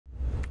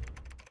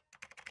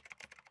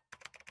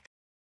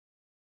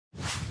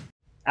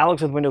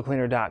Alex with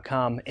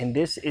windowcleaner.com, and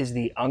this is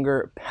the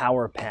Unger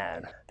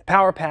PowerPad. The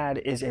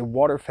PowerPad is a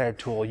water-fed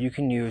tool you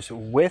can use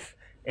with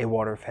a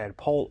water-fed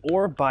pole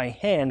or by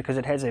hand because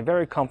it has a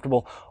very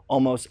comfortable,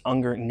 almost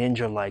Unger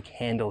Ninja-like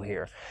handle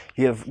here.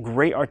 You have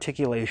great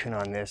articulation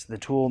on this. The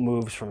tool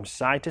moves from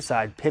side to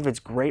side, pivots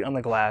great on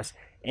the glass,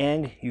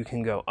 and you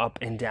can go up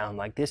and down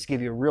like this to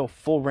give you a real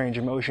full range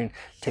of motion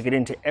to get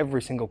into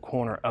every single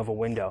corner of a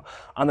window.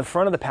 On the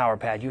front of the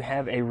PowerPad, you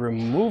have a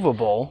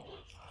removable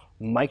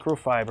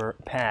microfiber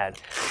pad.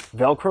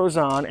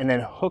 Velcros on and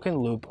then hook and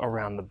loop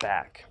around the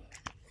back.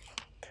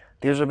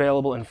 These are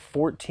available in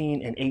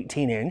 14 and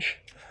 18 inch.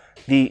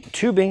 The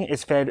tubing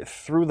is fed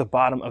through the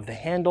bottom of the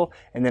handle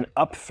and then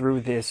up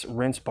through this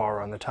rinse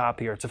bar on the top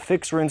here. It's a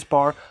fixed rinse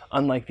bar,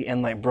 unlike the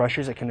nLITE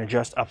brushes. It can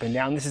adjust up and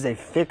down. This is a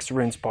fixed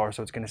rinse bar,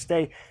 so it's going to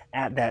stay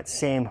at that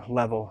same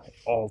level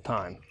all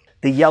time.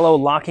 The yellow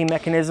locking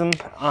mechanism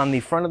on the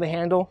front of the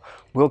handle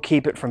will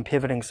keep it from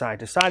pivoting side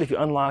to side. If you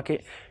unlock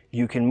it,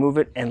 you can move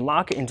it and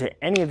lock it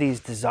into any of these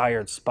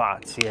desired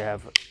spots. You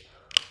have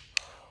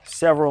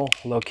several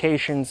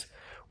locations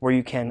where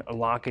you can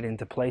lock it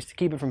into place to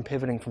keep it from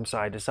pivoting from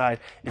side to side.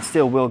 It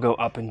still will go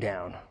up and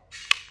down.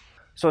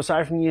 So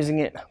aside from using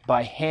it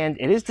by hand,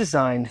 it is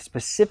designed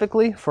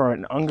specifically for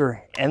an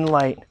Unger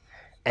nLITE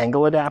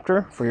angle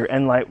adapter for your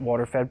nLITE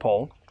water-fed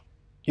pole.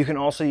 You can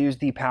also use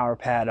the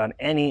PowerPad on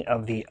any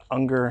of the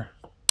Unger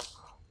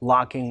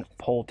locking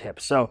pole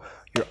tips. So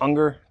your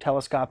Unger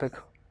telescopic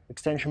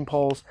extension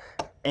poles,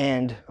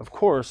 and of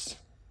course,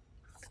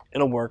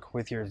 it'll work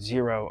with your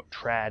zero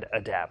trad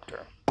adapter.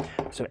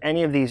 So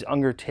any of these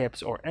Unger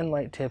tips or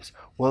nLITE tips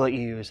will let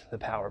you use the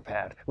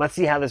PowerPad. Let's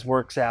see how this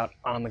works out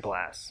on the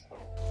glass.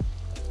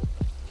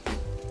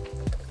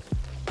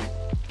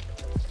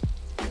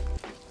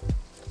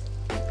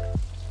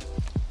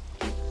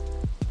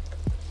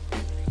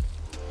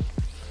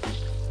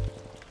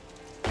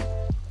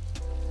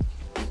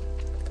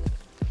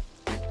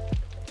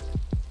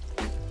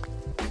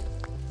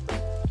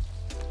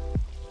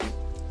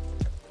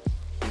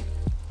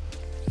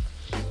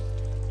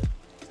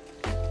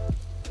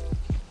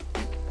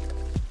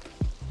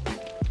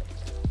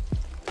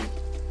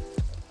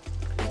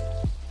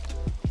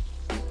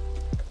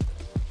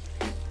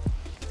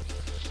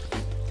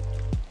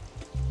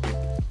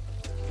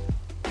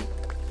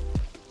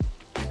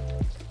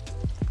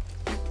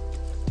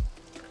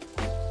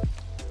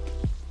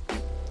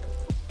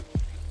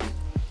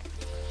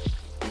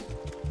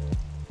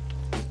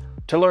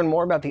 To learn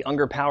more about the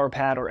Unger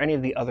PowerPad or any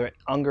of the other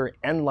Unger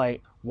nLITE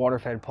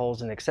water-fed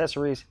poles and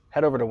accessories,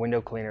 head over to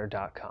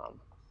windowcleaner.com.